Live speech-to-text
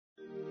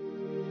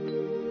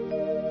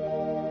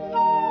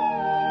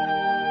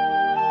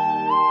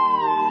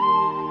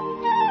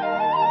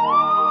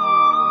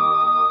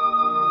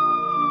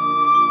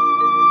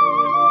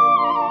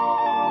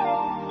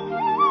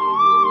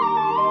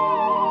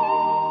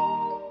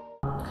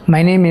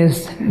My name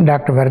is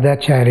Dr.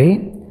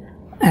 Varadachari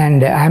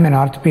and I'm an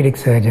orthopedic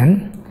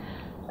surgeon.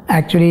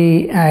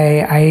 Actually,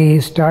 I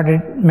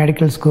started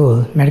medical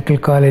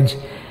college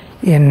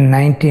in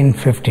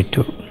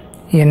 1952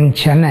 in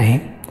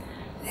Chennai,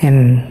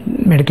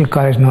 in medical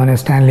college known as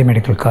Stanley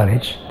Medical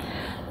College.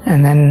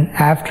 And then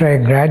after I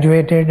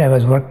graduated, I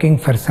was working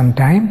for some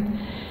time.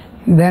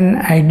 Then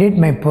I did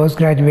my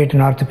postgraduate in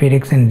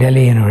orthopedics in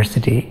Delhi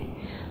University.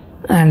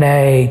 And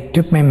I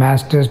took my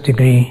master's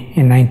degree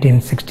in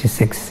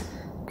 1966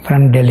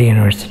 from Delhi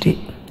University.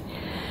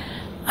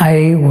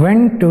 I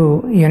went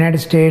to United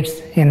States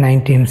in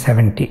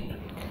 1970.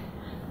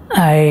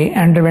 I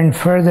underwent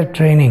further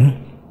training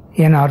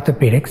in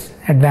orthopedics,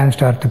 advanced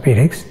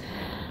orthopedics.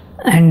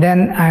 And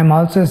then I'm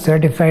also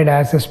certified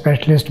as a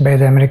specialist by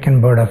the American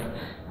Board of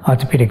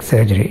Orthopedic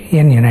Surgery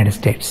in the United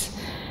States.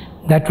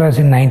 That was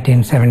in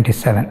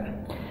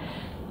 1977.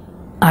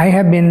 I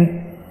have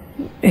been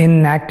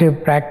in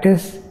active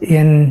practice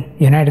in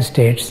United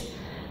States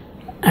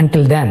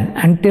until then,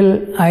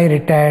 until I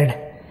retired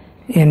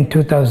in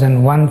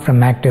 2001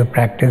 from active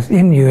practice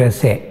in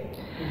USA.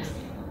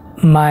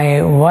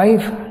 My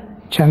wife,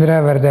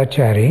 Chandra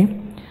Varadachari,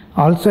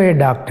 also a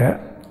doctor.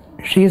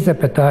 She is a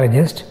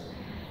pathologist.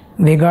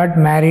 We got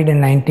married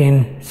in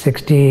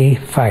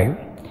 1965.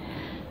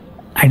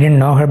 I didn't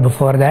know her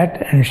before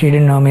that, and she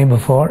didn't know me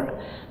before,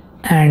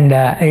 and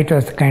it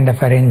was kind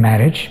of arranged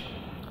marriage.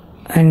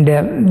 And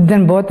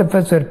then both of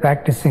us were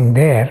practicing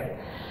there.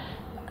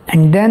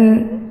 And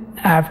then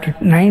after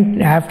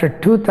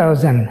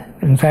 2000,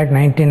 in fact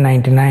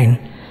 1999,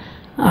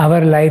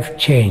 our life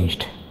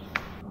changed.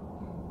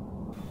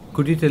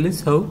 Could you tell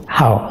us how?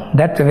 How?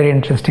 That's a very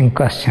interesting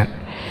question.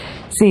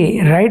 See,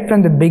 right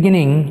from the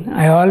beginning,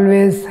 I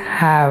always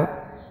have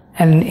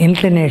an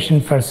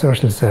inclination for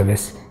social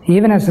service.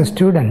 Even as a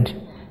student,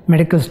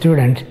 medical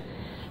student,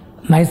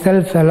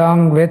 myself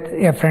along with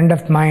a friend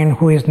of mine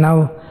who is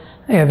now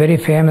a very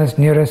famous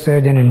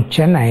neurosurgeon in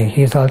Chennai,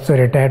 he is also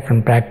retired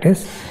from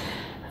practice.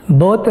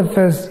 Both of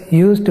us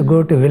used to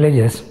go to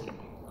villages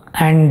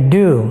and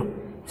do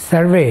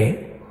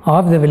survey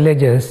of the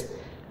villages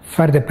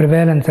for the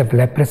prevalence of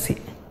leprosy.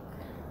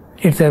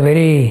 It's a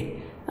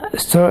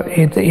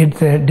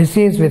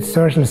disease with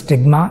social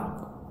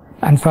stigma,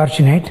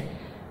 unfortunate.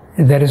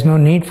 There is no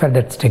need for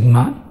that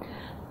stigma.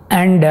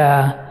 And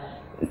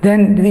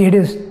then it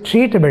is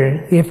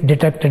treatable if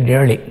detected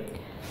early.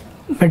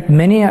 But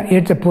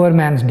it's a poor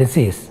man's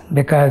disease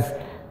because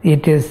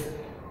it is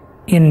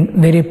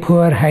in very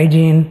poor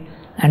hygiene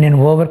and in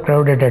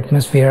overcrowded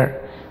atmosphere,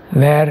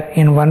 where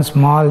in one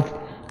small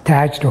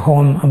thatched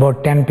home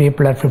about 10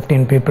 people or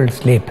 15 people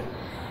sleep.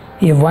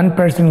 If one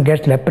person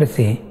gets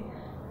leprosy,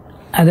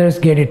 others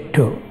get it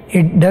too.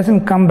 It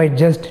doesn't come by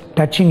just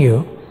touching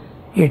you,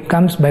 it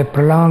comes by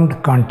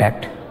prolonged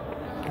contact.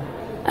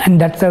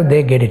 And that's how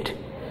they get it.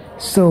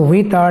 So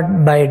we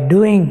thought by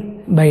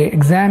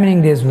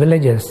examining these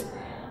villages,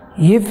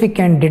 if we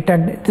can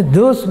detect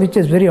those which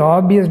is very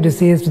obvious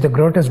disease with a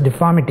grotesque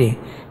deformity,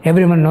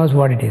 everyone knows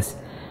what it is.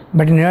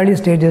 But in early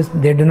stages,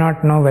 they do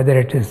not know whether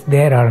it is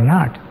there or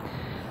not.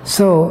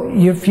 So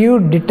if you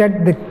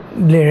detect the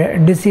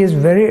disease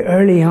very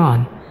early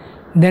on,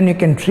 then you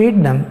can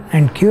treat them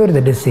and cure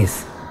the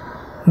disease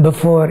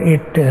before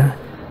it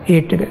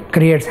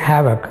creates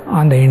havoc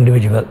on the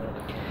individual.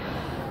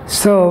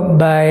 So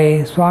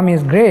by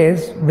Swami's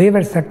grace, we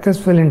were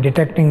successful in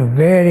detecting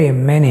very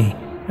many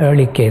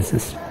early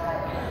cases.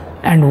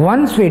 And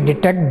once we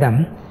detect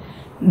them,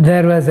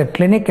 there was a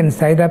clinic in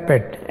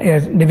Saidapet, a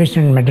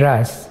division in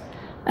Madras,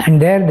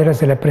 and there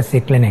was a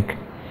leprosy clinic.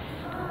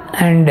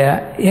 And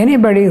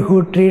anybody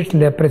who treats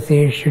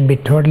leprosy should be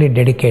totally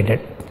dedicated.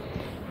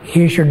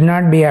 He should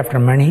not be after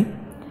money,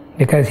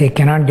 because he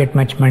cannot get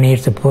much money,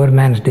 it's a poor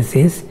man's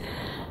disease.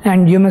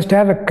 And you must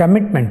have a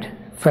commitment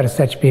for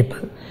such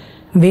people.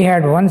 We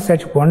had one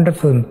such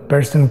wonderful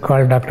person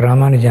called Dr.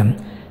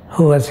 Anubandham,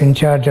 who was in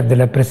charge of the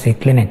leprosy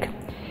clinic.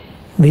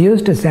 We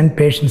used to send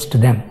patients to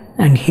them,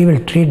 and he will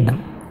treat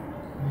them.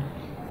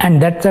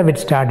 And that's how it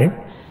started.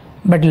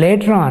 But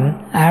later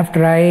on,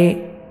 after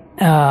I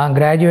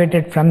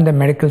graduated from the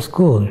medical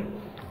school,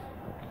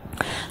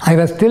 I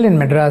was still in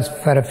Madras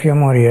for a few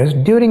more years.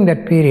 During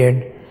that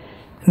period,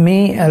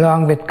 me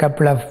along with a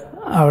couple of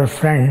our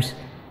friends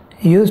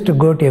used to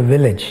go to a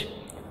village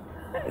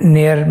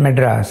near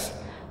Madras.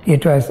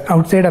 It was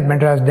outside of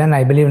Madras then,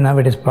 I believe now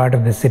it is part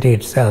of the city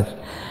itself.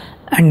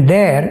 And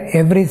there,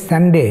 every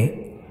Sunday,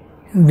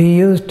 we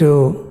used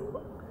to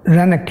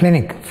run a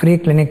clinic, free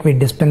clinic, we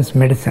dispense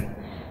medicine.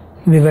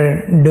 We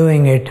were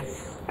doing it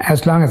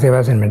as long as I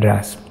was in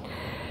Madras.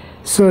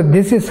 So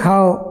this is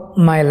how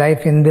my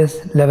life in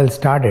this level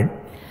started.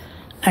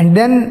 And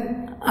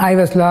then I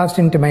was lost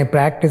into my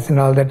practice and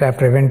all that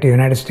after I went to the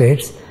United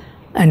States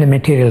and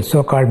the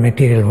so-called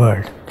material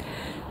world.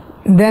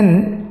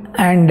 Then,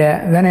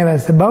 when I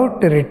was about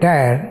to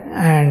retire,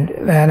 and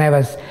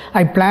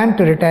I planned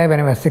to retire when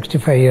I was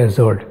 65 years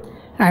old.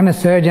 I'm a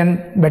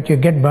surgeon, but you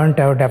get burnt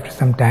out after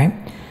some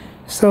time.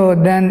 So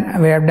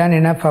then we have done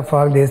enough of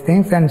all these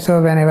things, and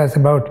so when I was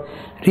about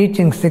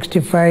reaching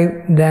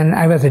 65, then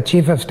I was a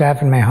chief of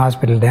staff in my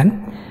hospital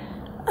then,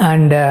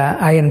 and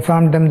I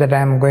informed them that I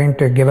am going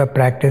to give up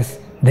practice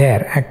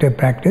there, active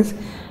practice,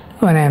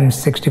 when I am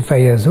 65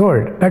 years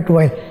old. But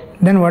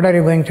then what are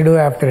you going to do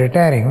after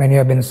retiring when you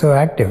have been so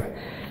active?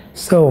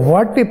 So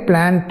what we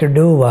planned to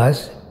do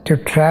was to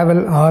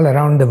travel all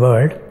around the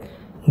world,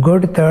 go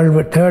to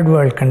third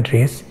world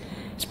countries,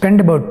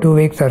 spend about 2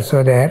 weeks or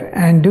so there,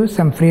 and do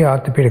some free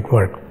orthopedic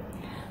work.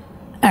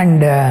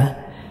 And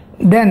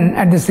then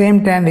at the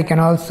same time we can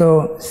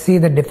also see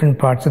the different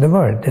parts of the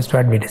world. That's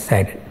what we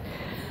decided.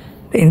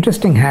 The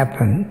interesting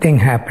thing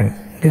happened.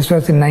 This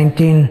was in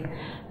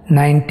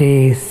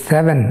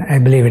 1997, I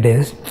believe it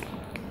is.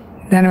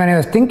 Then when I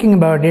was thinking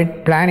about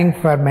it, planning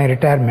for my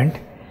retirement,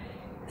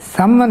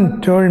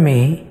 someone told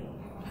me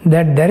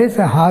that there is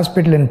a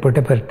hospital in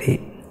Puttaparthi.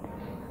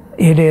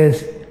 It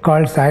is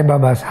called Sai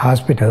Baba's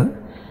Hospital,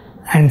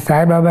 and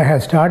Sai Baba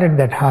has started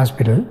that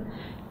hospital.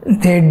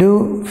 They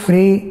do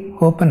free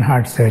open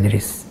heart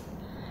surgeries.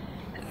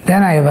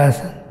 Then I was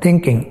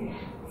thinking,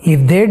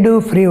 if they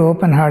do free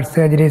open heart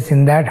surgeries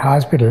in that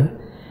hospital,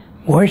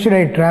 why should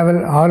I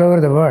travel all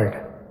over the world?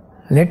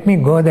 Let me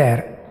go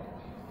there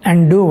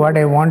and do what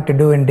I want to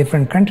do in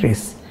different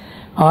countries.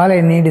 All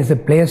I need is a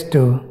place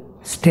to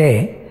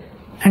stay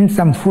and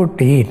some food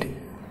to eat.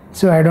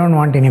 So I don't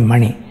want any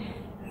money.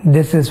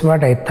 This is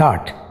what I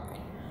thought.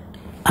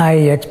 I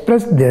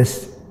expressed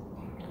this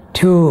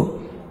to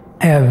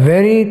a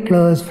very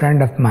close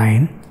friend of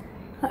mine,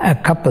 a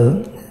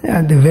couple,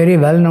 a very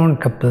well-known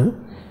couple,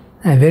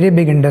 a very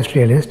big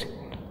industrialist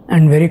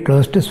and very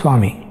close to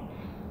Swami.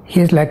 He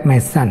is like my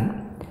son.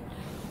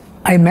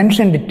 I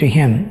mentioned it to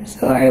him,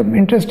 so I am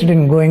interested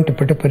in going to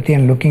Puttaparthi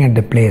and looking at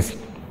the place.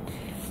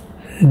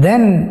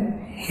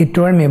 Then he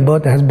told me,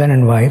 both husband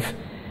and wife,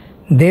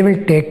 they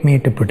will take me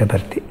to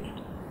Puttaparthi.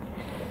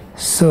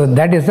 So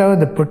that is how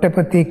the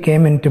Puttaparthi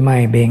came into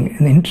my being.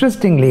 And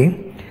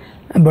interestingly,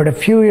 about a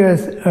few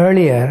years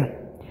earlier,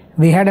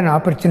 we had an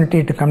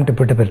opportunity to come to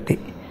Puttaparthi.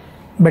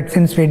 But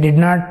since we did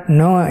not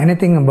know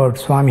anything about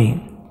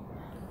Swami,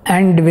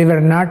 and we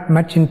were not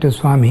much into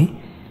Swami,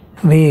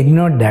 we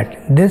ignored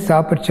that. This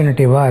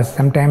opportunity was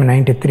sometime in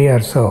 93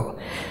 or so.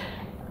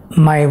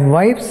 My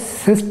wife's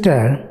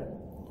sister,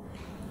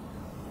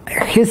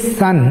 his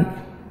son,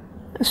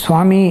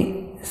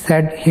 Swami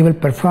said he will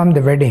perform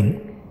the wedding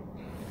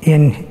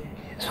in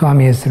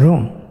Swami's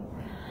room.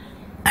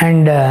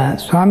 And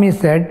Swami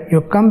said, you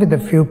come with a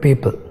few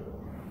people,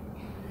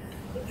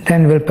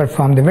 then we'll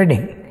perform the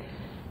wedding.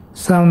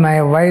 So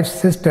my wife's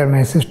sister,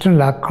 my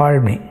sister-in-law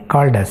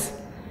called us,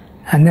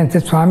 and then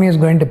said, Swami is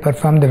going to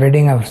perform the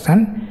wedding of our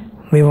son.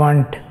 We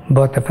want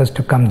both of us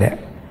to come there.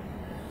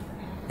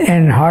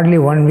 And hardly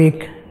 1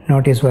 week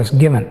notice was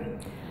given.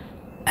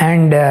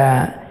 And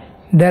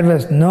there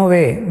was no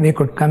way we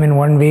could come in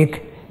 1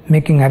 week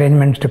making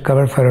arrangements to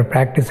cover for our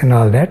practice and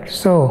all that.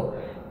 So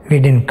we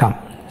didn't come.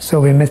 So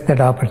we missed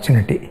that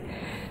opportunity.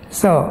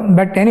 So,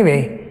 but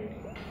anyway,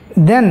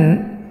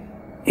 then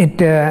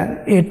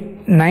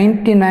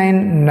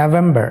 99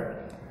 November,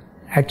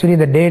 actually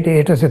the date,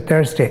 it was a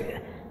Thursday,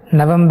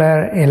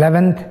 November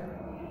 11th.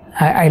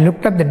 I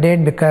looked up the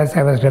date because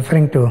I was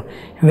referring to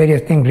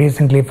various things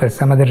recently for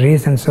some other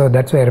reason, so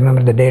that's why I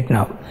remember the date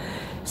now.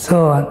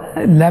 So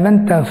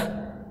 11th of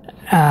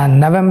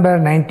November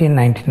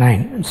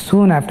 1999,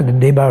 soon after the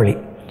Deepavali.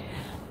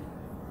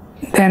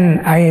 Then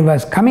I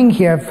was coming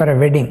here for a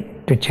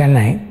wedding to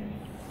Chennai.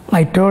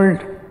 I told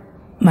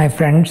my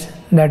friends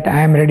that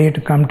I am ready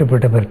to come to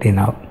Puttaparthi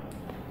now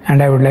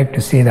and I would like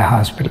to see the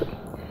hospital.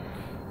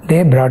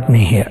 They brought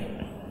me here.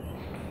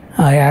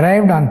 I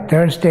arrived on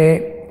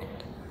Thursday.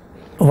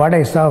 What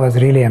I saw was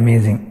really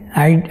amazing.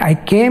 I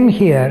came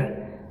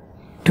here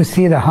to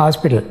see the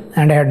hospital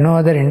and I had no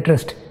other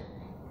interest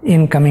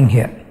in coming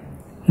here.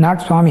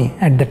 Not Swami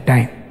at that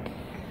time.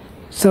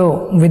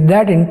 So with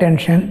that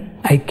intention,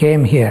 I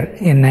came here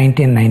in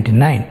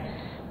 1999,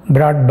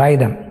 brought by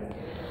them.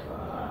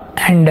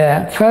 And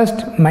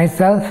first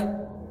myself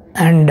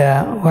and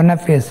one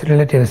of his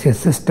relatives, his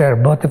sister,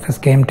 both of us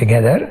came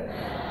together,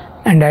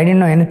 and I didn't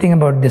know anything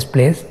about this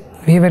place.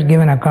 We were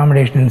given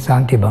accommodation in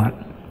Sathya.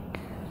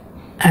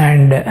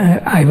 And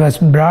I was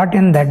brought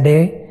in that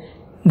day,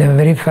 the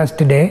very first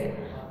day,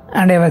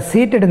 and I was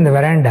seated in the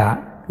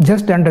veranda,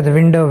 just under the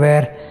window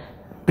where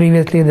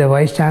previously the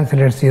vice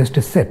chancellors used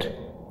to sit.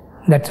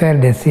 That's where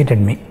they seated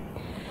me.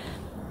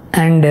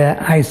 And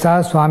I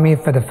saw Swami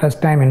for the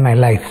first time in my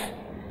life,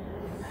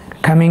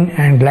 coming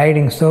and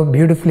gliding so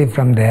beautifully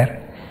from there.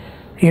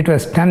 It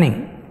was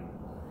stunning.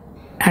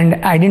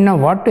 And I didn't know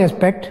what to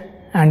expect,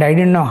 and I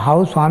didn't know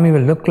how Swami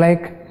will look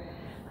like.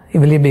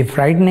 Will he be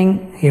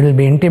frightening? He will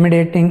be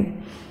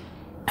intimidating.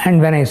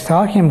 And when I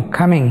saw him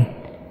coming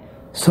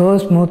so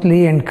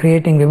smoothly and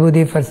creating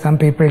vibhuti for some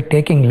people,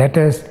 taking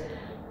letters,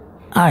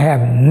 I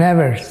have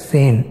never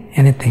seen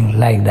anything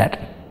like that.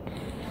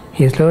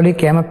 He slowly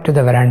came up to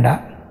the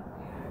veranda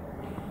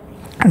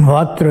and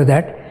walked through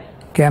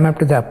that, came up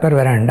to the upper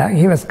veranda.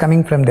 He was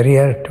coming from the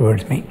rear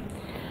towards me.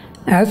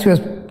 As he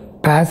was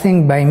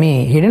passing by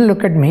me, he didn't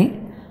look at me,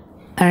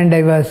 and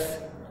I was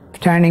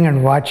standing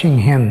and watching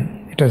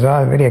him. It was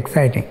all very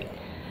exciting.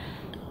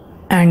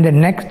 And the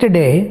next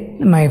day,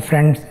 my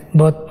friends,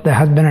 both the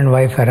husband and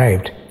wife,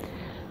 arrived.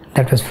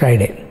 That was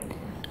Friday.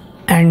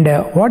 And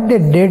what they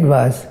did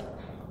was,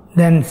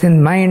 then since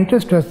my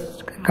interest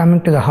was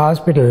coming to the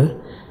hospital,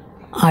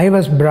 I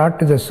was brought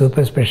to the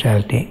super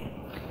specialty.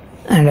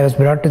 And I was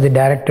brought to the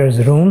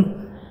director's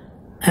room.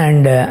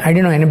 And I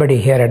didn't know anybody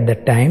here at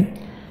that time.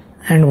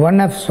 And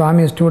one of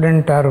Swami's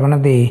students, or one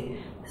of the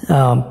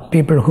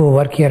people who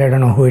work here, I don't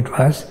know who it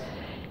was,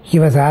 he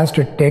was asked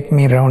to take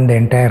me around the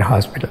entire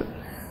hospital,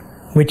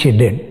 which he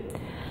did.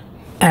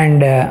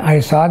 And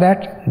I saw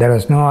that there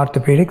was no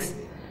orthopedics.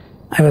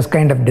 I was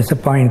kind of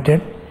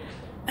disappointed.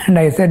 And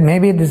I said,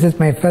 maybe this is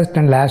my first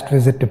and last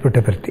visit to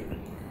Puttaparthi.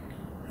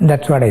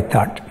 That's what I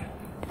thought.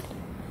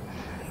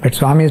 But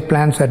Swami's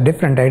plans were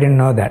different, I didn't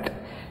know that.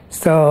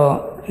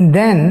 So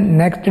then,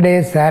 next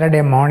day,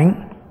 Saturday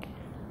morning,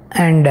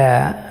 and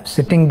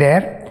sitting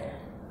there,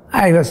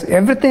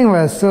 everything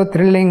was so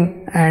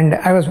thrilling, and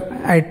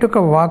I took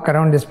a walk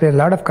around this place. A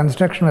lot of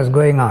construction was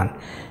going on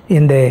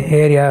in the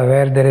area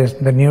where there is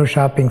the new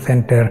shopping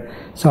center,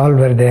 so all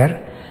were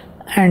there.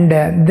 And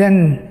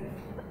then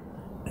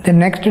the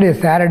next day,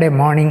 Saturday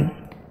morning,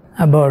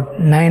 about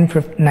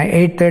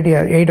 8:30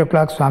 or 8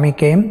 o'clock, Swami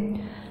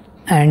came,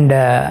 and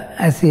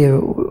as he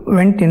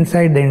went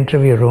inside the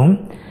interview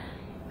room,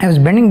 I was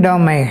bending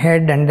down my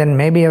head, and then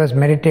maybe I was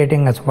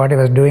meditating as what I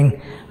was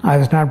doing. I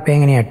was not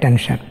paying any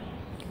attention.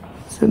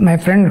 So my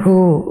friend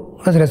who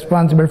was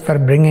responsible for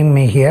bringing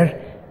me here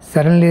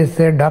suddenly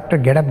said, "Doctor,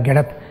 get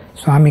up,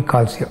 Swami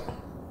calls you."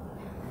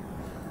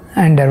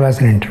 And there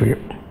was an interview.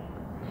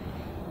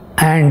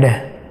 And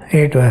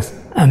it was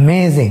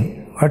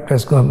amazing what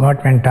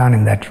went on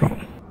in that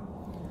room.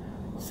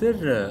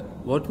 Sir,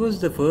 what was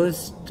the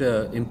first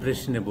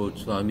impression about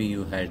Swami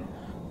you had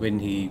when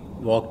he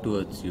walked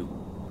towards you?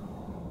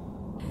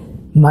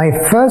 My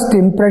first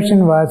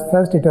impression was,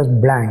 first it was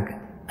blank,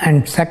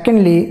 and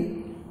secondly,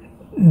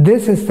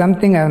 this is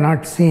something I have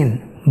not seen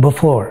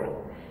before.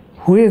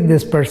 Who is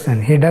this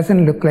person? He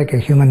doesn't look like a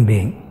human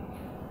being.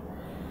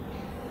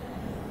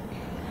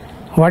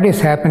 What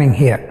is happening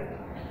here?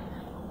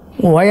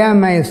 Why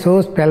am I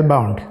so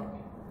spellbound?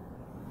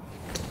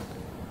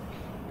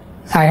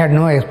 I had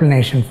no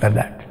explanation for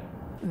that.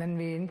 When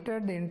we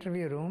entered the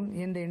interview room,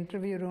 in the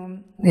interview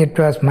room, it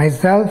was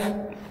myself,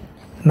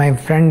 my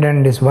friend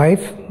and his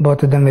wife,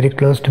 both of them very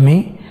close to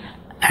me,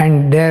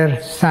 and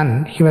their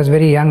son. He was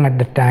very young at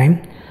the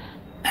time,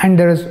 and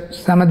there was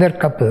some other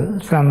couple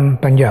from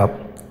Punjab.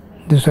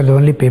 These were the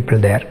only people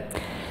there.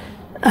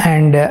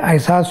 And I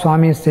saw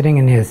Swami sitting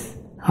in his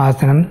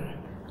asanam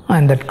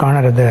on that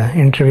corner of the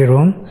interview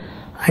room.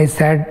 I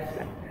sat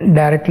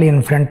directly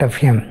in front of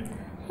him,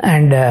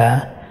 and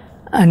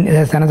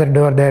there's another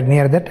door there.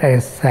 Near that, I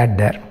sat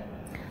there.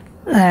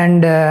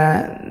 And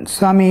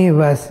Swami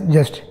was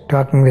just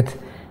talking with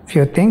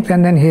few things,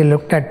 and then he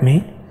looked at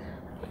me,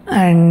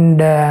 and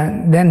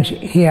then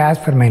he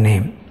asked for my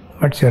name.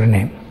 What's your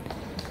name?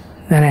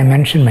 Then I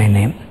mentioned my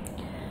name.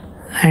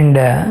 And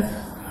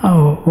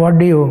what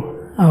do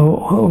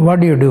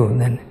you do?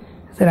 Then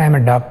I said, I'm a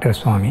doctor,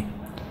 Swami.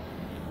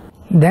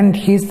 Then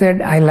he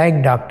said, I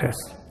like doctors.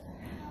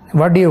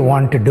 What do you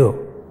want to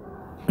do?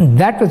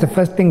 That was the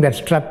first thing that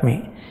struck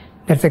me.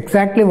 That's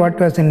exactly what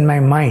was in my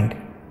mind.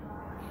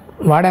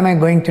 What am I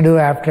going to do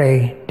after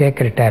I take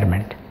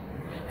retirement?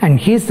 And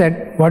he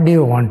said, what do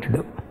you want to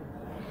do?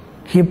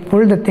 He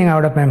pulled the thing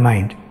out of my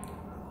mind.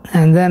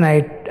 And then I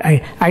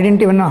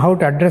didn't even know how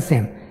to address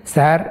him.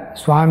 Sir,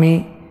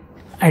 Swami,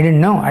 I didn't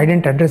know. I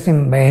didn't address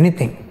him by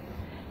anything.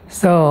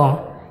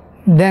 So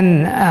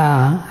then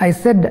I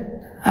said,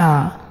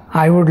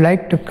 I would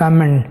like to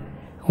come and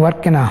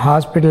work in a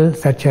hospital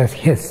such as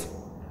his.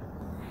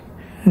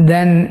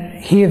 Then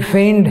he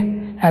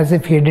feigned as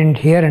if he didn't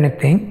hear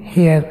anything.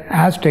 He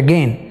asked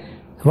again,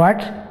 what?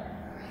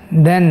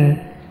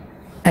 Then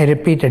I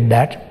repeated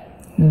that.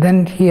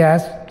 Then he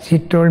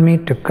told me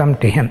to come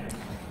to him.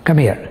 Come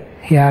here.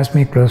 He asked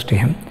me close to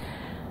him.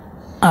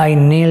 I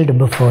kneeled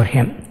before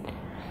him.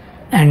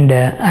 And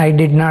I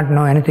did not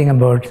know anything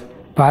about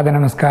Pada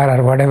Namaskar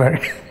or whatever.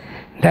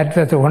 That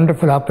was a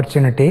wonderful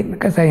opportunity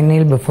because I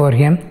kneeled before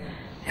him,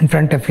 in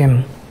front of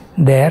him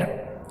there.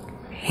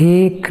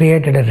 He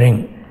created a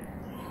ring.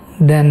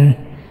 Then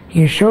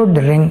he showed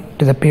the ring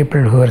to the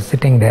people who were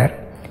sitting there.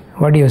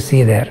 What do you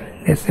see there?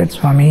 They said,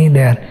 Swami,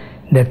 they're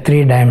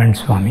 3 diamonds,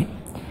 Swami.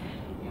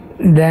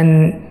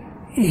 Then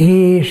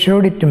he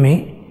showed it to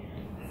me.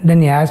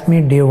 Then he asked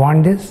me, do you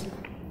want this?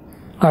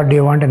 Or do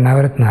you want a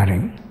Navaratna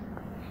ring?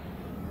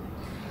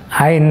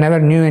 I never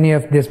knew any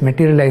of this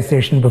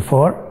materialization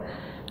before,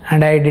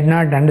 and I did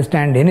not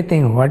understand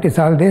anything. What is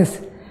all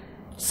this?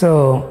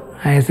 So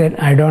I said,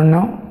 I don't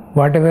know,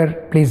 whatever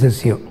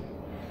pleases you.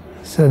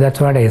 So that's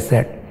what I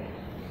said.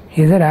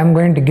 He said, I'm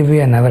going to give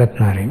you a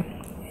Navaratna ring.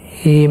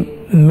 He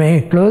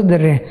may close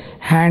the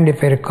hand,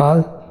 if I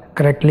recall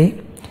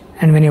correctly,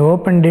 and when he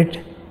opened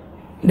it,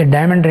 the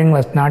diamond ring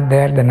was not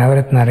there, the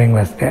Navaratna ring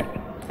was there.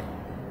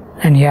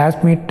 And he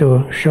asked me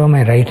to show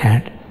my right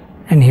hand,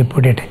 and he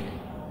put it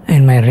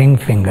in my ring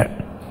finger.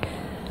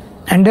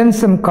 And then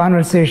some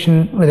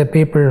conversation with the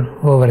people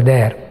over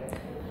there.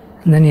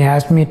 And then he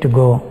asked me to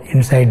go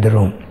inside the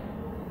room.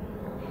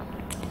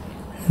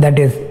 That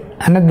is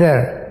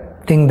another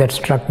thing that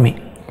struck me.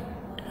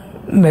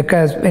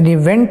 Because when he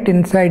went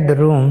inside the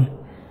room,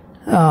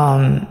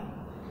 I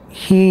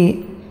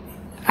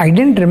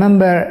didn't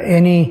remember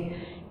any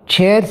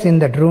chairs in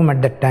that room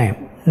at that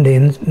time.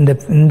 In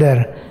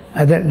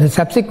the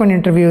subsequent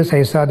interviews,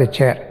 I saw the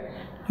chair.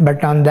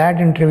 But on that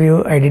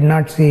interview, I did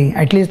not see,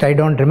 at least I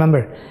don't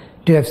remember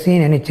to have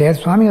seen any chairs.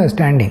 Swami was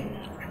standing.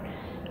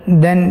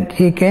 Then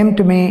he came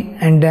to me,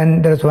 and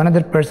then there was one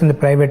other person in the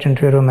private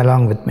interview room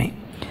along with me.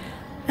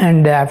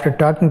 And after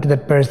talking to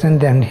that person,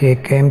 then he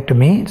came to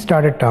me,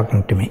 started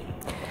talking to me.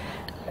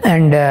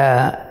 And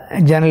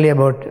generally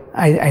about,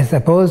 I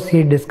suppose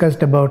he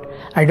discussed about,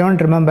 I don't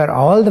remember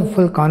all the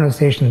full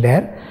conversation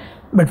there,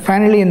 but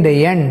finally in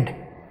the end,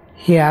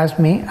 he asked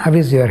me, how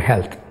is your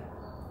health?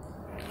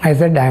 I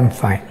said, I am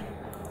fine.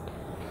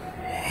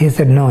 He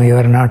said, no, you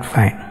are not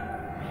fine.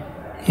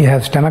 You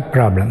have stomach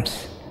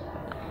problems.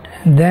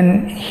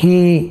 Then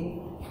he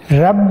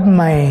rubbed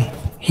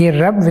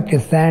with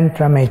his hand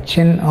from my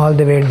chin all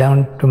the way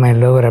down to my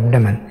lower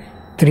abdomen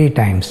 3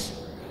 times.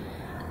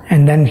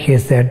 And then he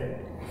said,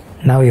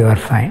 now you are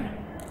fine.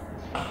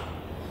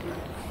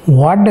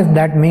 What does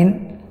that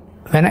mean?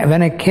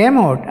 When I came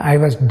out, I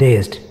was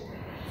dazed.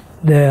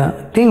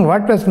 The thing,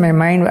 what was in my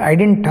mind, I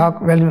didn't talk,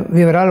 well,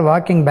 we were all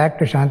walking back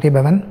to Shanti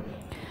Bhavan.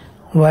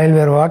 While we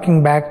were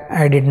walking back,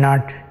 I did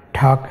not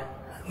talk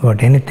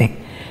about anything.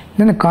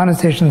 Then a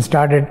conversation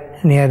started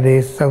near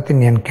the South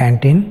Indian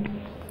canteen.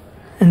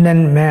 And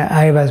then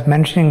I was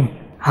mentioning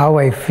how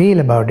I feel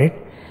about it.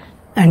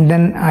 And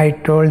then I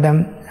told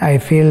them I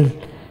feel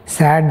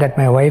sad that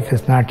my wife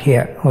is not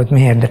here with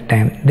me at that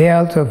time. They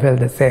also felt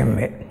the same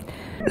way.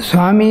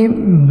 Swami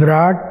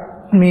brought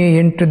me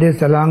into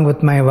this along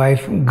with my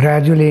wife,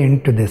 gradually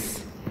into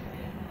this.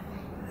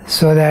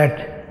 So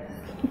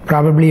that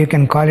probably you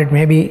can call it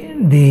maybe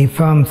the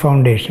firm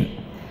foundation.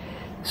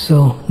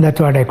 So that's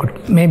what I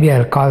could, maybe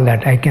I'll call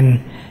that, I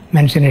can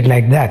mention it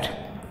like that.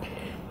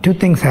 2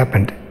 things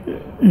happened.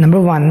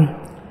 Number 1,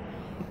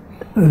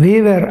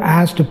 we were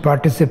asked to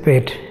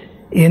participate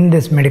in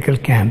this medical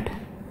camp.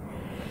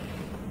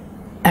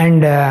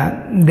 And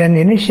then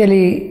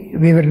initially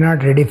we were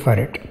not ready for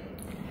it,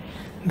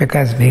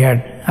 because we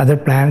had other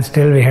plans,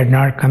 still we had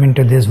not come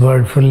into this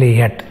world fully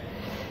yet.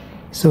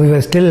 So we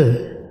were still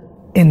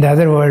in the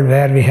other world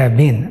where we have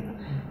been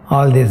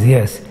all these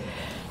years.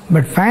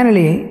 But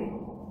finally,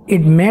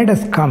 it made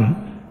us come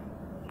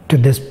to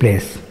this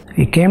place.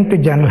 We came to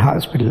General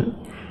Hospital,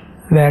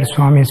 where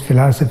Swami's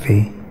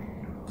philosophy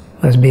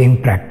was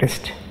being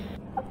practiced.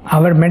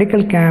 Our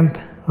medical camp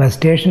was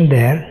stationed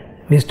there.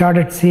 We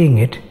started seeing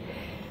it.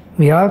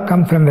 We all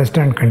come from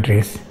Western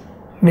countries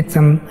with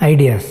some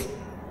ideas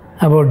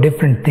about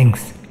different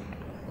things.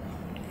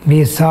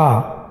 We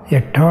saw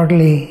a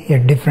totally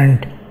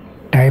different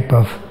type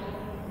of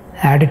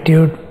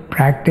attitude,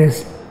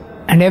 practice,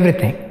 and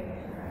everything.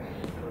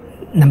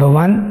 Number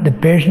 1, the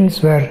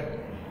patients were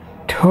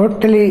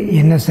totally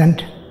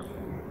innocent,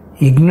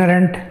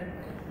 ignorant,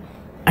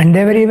 and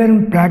they were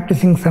even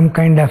practicing some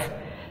kind of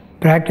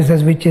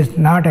practices which is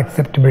not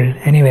acceptable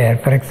anywhere.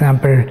 For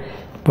example,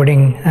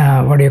 putting,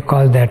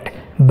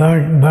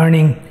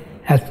 burning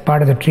as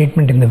part of the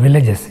treatment in the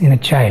villages in a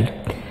child.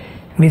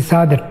 We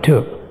saw that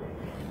too.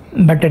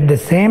 But at the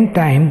same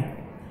time,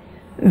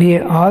 we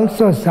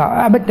also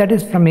saw, but that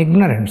is from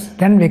ignorance,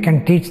 then we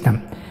can teach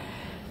them.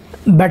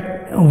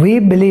 But we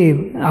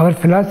believe, our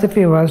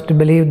philosophy was to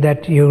believe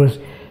that you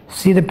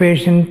see the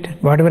patient,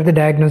 whatever the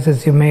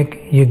diagnosis you make,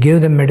 you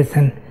give them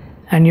medicine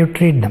and you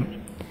treat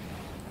them.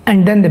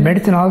 And then the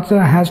medicine also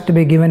has to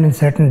be given in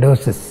certain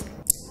doses.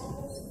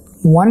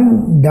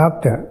 One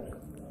doctor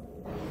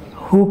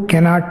who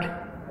cannot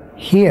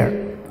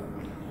hear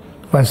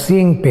was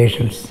seeing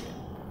patients.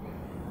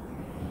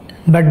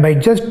 But by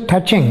just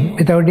touching,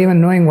 without even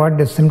knowing what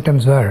the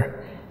symptoms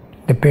were,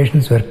 the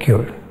patients were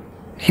cured.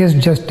 He is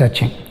just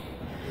touching.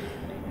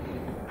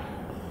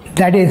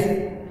 That is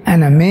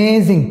an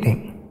amazing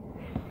thing.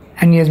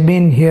 And he has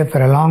been here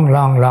for a long,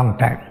 long, long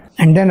time.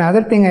 And then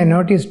other thing I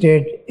noticed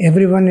is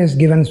everyone is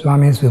given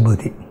Swami's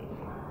Vibhuti.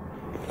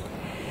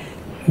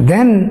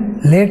 Then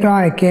later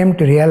on I came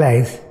to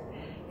realize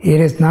it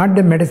is not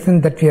the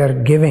medicine that we are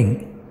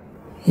giving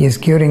is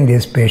curing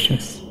these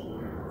patients.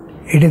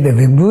 It is the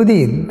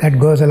Vibhuti that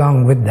goes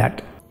along with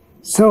that.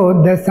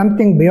 So there's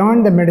something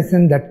beyond the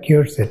medicine that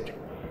cures it.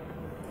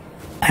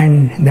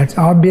 And that's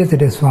obvious,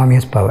 it is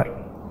Swami's power.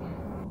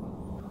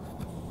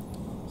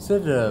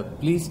 Sir,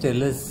 please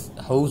tell us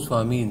how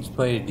Swami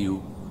inspired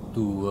you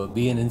to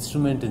be an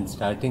instrument in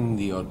starting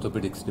the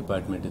orthopedics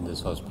department in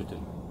this hospital.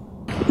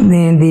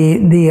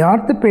 The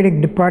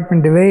orthopedic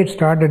department, the way it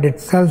started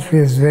itself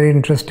is very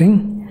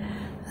interesting.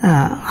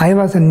 I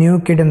was a new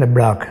kid in the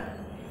block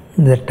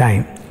at that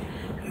time.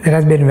 There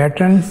has been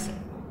veterans,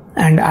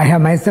 and I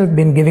have myself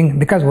been giving,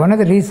 because one of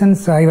the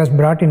reasons I was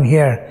brought in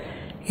here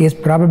is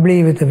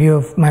probably with the view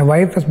of, my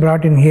wife was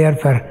brought in here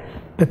for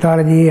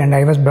pathology, and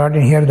I was brought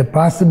in here, the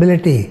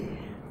possibility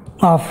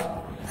of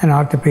an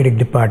orthopedic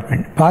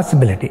department.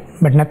 Possibility,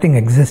 but nothing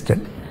existed.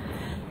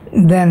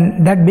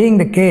 Then, that being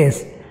the case,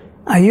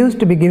 I used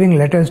to be giving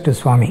letters to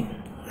Swami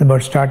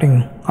about starting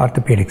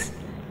orthopedics.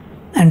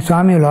 And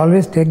Swami will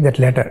always take that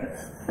letter,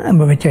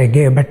 which I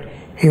gave, but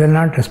he will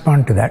not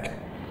respond to that.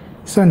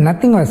 So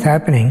nothing was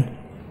happening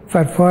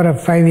for 4 or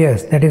 5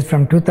 years, that is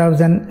from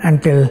 2000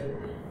 until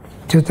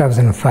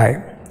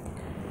 2005.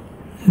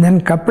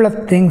 Then couple of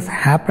things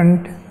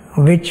happened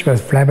which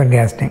was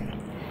flabbergasting.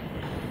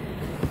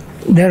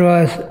 There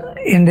was,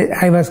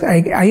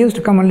 I used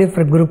to come only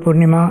for Guru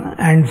Purnima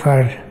and for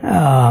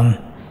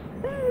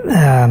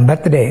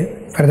birthday,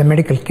 for the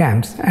medical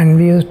camps, and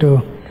we used to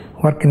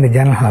work in the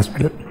general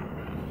hospital.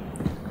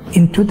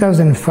 In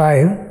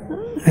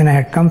 2005, when I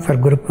had come for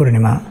Guru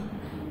Purnima,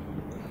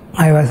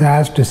 I was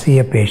asked to see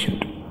a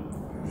patient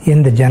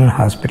in the general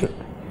hospital.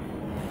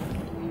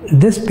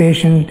 This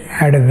patient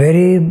had a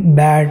very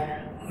bad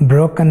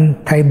broken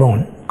thigh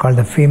bone called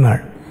the femur.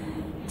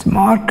 It's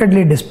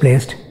markedly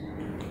displaced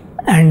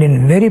and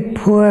in very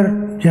poor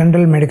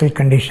general medical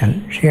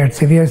condition. She had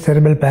severe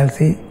cerebral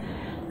palsy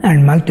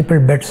and multiple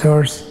bed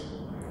sores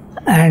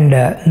and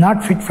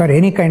not fit for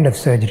any kind of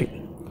surgery.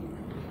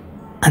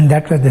 And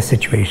that was the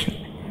situation.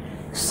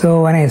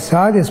 So when I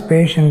saw this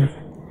patient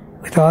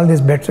with all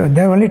these bed sores,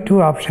 there are only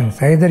two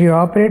options. Either you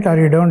operate or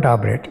you don't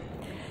operate.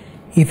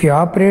 If you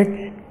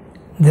operate,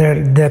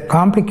 the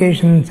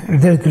complications,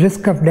 the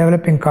risk of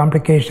developing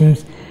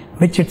complications,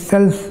 which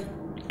itself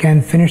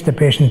can finish the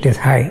patient, is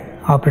high,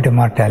 operative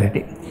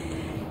mortality.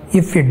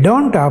 If you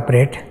don't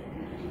operate,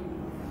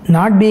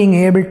 not being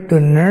able to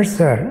nurse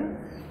her,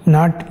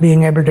 not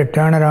being able to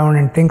turn around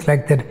and things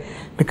like that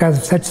because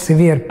of such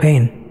severe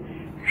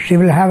pain, she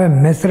will have a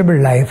miserable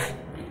life,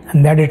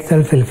 and that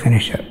itself will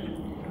finish her.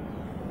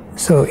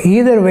 So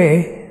either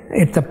way,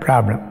 it's a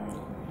problem.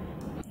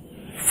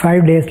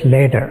 5 days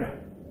later,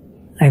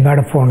 I got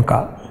a phone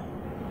call.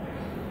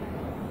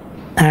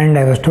 And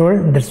I was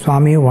told that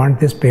Swami wants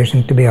this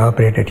patient to be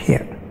operated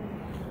here.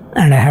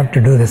 And I have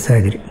to do the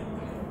surgery.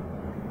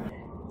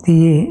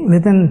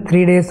 Within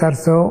 3 days or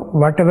so,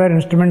 whatever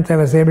instruments I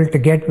was able to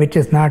get, which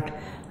is not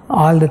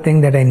all the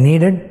thing that I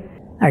needed,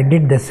 I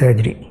did the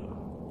surgery.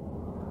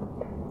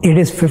 It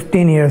is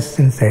 15 years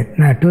since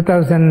now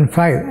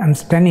 2005, I'm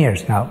 10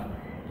 years now.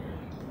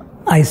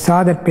 I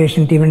saw that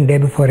patient even day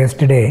before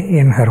yesterday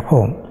in her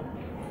home.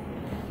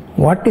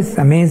 What is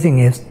amazing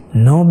is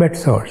no bed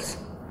sores.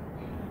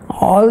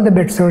 All the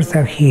bed sores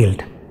have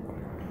healed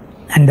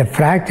and the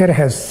fracture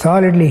has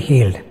solidly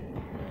healed.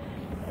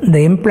 The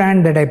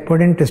implant that I put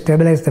in to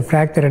stabilize the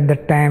fracture at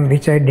that time,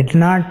 which I did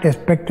not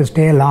expect to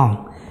stay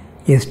long,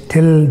 is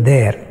still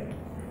there.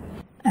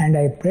 And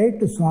I prayed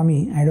to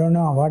Swami, I don't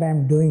know what I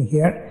am doing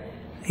here.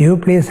 You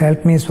please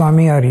help me,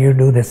 Swami, or you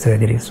do the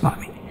surgery,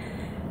 Swami.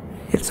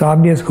 It's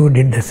obvious who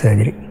did the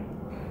surgery.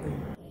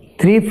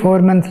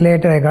 3-4 months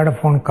later, I got a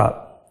phone call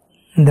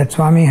that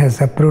Swami has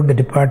approved the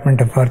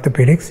Department of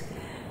Orthoapedics.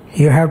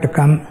 You have to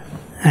come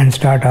and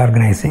start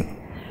organizing.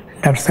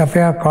 Dr.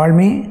 Sathya called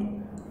me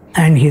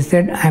and he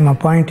said, I'm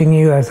appointing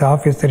you as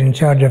officer in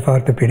charge of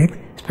orthopedics,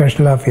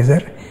 special officer.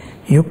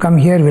 You come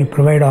here, we'll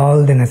provide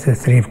all the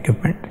necessary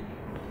equipment.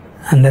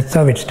 And that's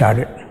how it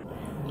started.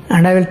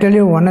 And I will tell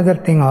you one other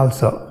thing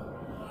also.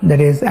 That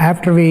is,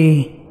 after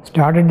we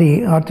started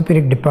the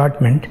orthopedic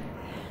department,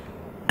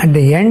 at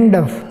the end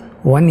of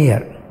 1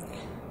 year,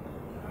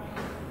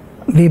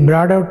 we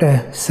brought out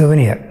a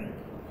souvenir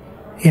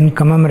in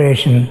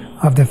commemoration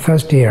of the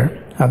first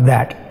year of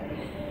that.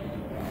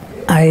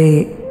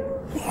 I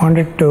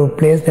wanted to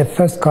place the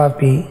first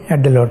copy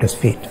at the lotus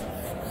feet.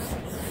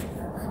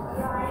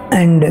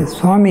 And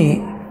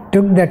Swami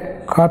took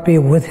that copy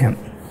with him.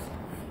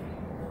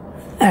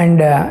 And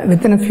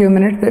within a few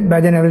minutes, the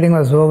bhajan, everything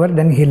was over,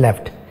 then he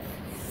left.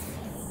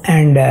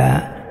 And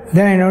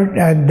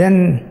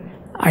then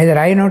either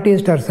I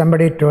noticed or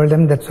somebody told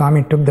them that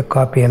Swami took the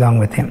copy along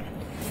with him.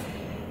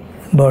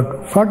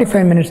 About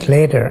 45 minutes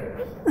later,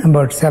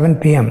 about 7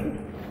 p.m.,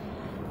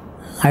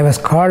 I was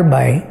called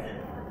by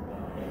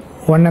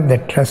one of the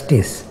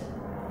trustees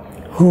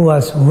who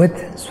was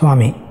with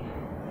Swami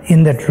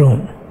in that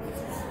room.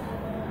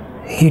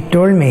 He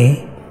told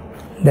me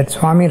that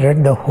Swami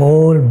read the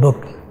whole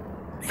book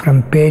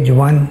from page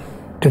 1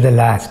 to the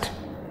last.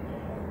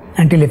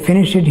 Until he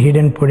finished it, he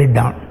didn't put it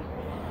down.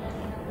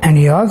 And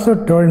he also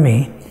told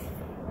me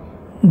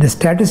the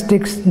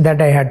statistics that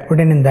I had put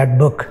in that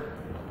book,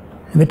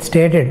 which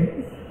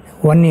stated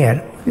 1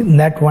 year, in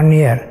that 1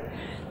 year,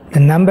 the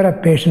number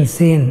of patients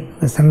seen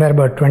was somewhere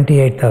about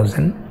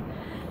 28,000.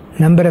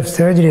 Number of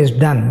surgeries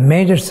done,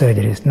 major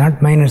surgeries,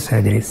 not minor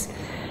surgeries.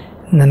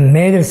 The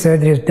major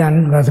surgeries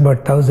done was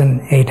about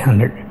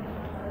 1,800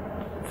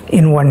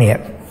 in 1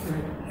 year.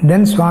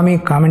 Then Swami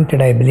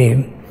commented, I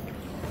believe,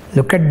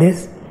 look at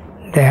this,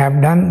 they have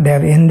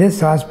in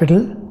this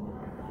hospital,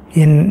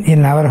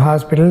 in our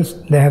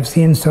hospitals, they have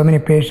seen so many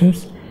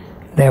patients,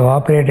 they have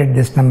operated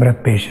this number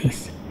of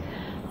patients.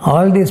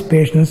 All these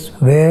patients,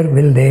 where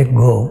will they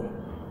go?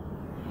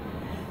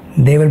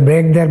 They will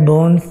break their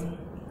bones,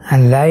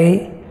 and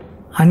lie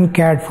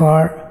uncared for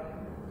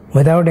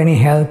without any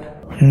help,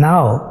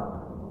 now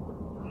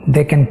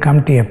they can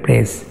come to a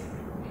place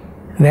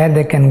where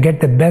they can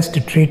get the best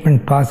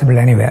treatment possible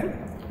anywhere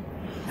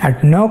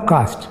at no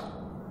cost.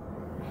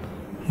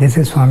 This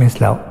is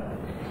Swami's love.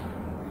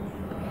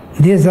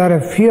 These are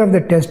a few of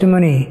the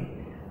testimony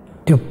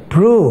to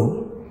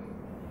prove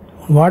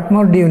what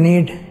more do you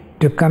need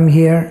to come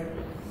here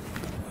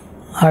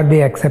or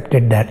be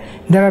accepted there.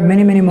 There are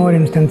many, many more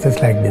instances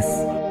like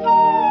this.